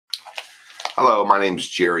Hello, my name is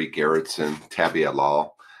Jerry Garrettson, Tabea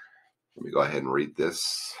Law. Let me go ahead and read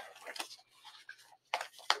this.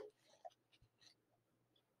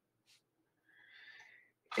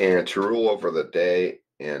 And to rule over the day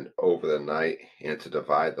and over the night, and to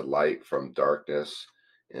divide the light from darkness,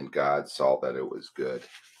 and God saw that it was good.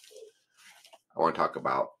 I want to talk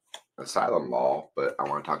about asylum law, but I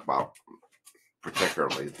want to talk about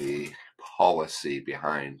particularly the policy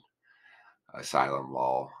behind asylum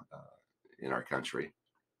law in our country.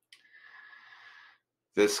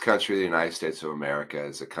 This country, the United States of America,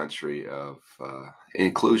 is a country of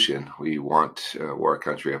inclusion. We're a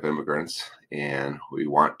country of immigrants, and we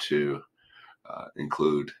want to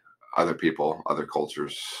include other people, other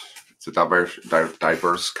cultures. It's a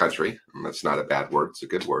diverse country, and that's not a bad word. It's a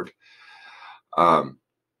good word. And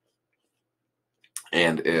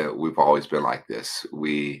we've always been like this.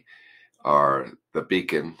 We are the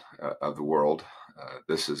beacon of the world.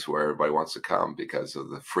 This is where everybody wants to come because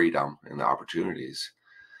of the freedom and the opportunities.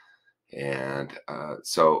 And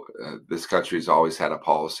so this country's always had a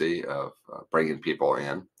policy of bringing people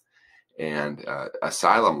in, and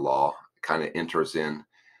asylum law kind of enters into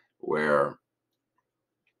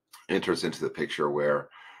the picture where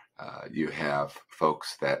you have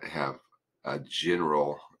folks that have a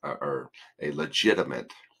general or a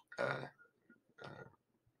legitimate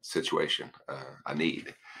situation, a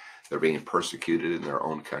need. They're being persecuted in their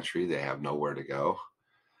own country. They have nowhere to go.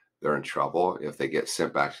 They're in trouble. If they get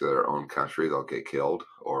sent back to their own country, they'll get killed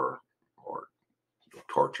or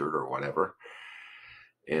tortured or whatever.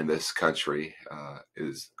 And this country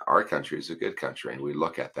our country is a good country, and we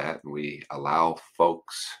look at that and we allow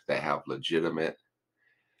folks that have legitimate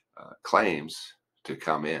claims to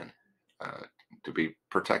come in, to be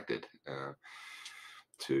protected,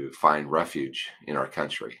 to find refuge in our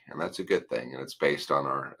country, and that's a good thing. And it's based on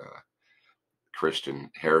our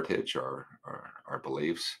Christian heritage, our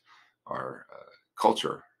beliefs, our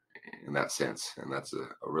culture in that sense, and that's a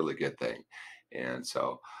really good thing. And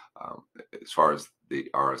so as far as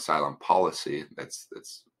our asylum policy, that's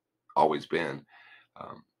always been,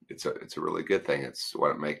 it's a really good thing. It's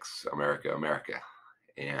what makes America America.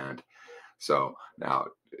 And so now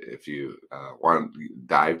if you want to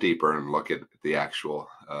dive deeper and look at the actual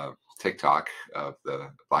TikTok of the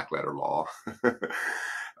Black Letter Law,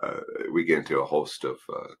 we get into a host of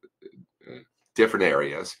different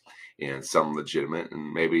areas, and some legitimate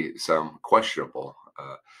and maybe some questionable.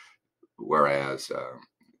 Whereas,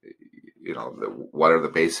 what are the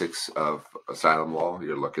basics of asylum law?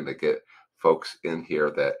 You're looking to get folks in here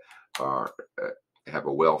that have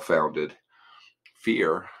a well-founded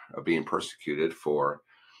fear of being persecuted for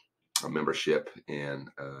a membership in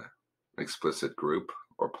an explicit group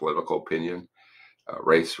or political opinion,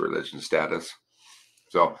 race, religion, status.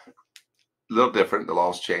 So a little different. The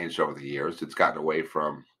law's changed over the years. It's gotten away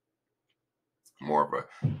from more of a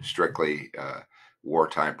strictly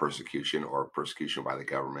wartime persecution or persecution by the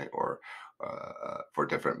government or for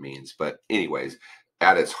different means. But anyways,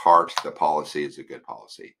 at its heart, the policy is a good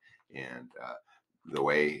policy. And the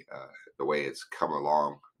way it's come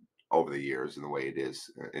along over the years and the way it is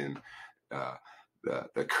in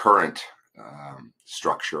the current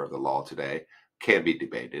structure of the law today can be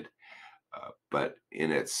debated. But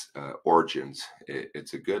in its origins,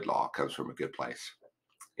 it's a good law, comes from a good place.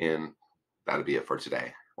 And that'll be it for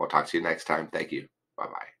today. We'll talk to you next time. Thank you.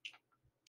 Bye-bye.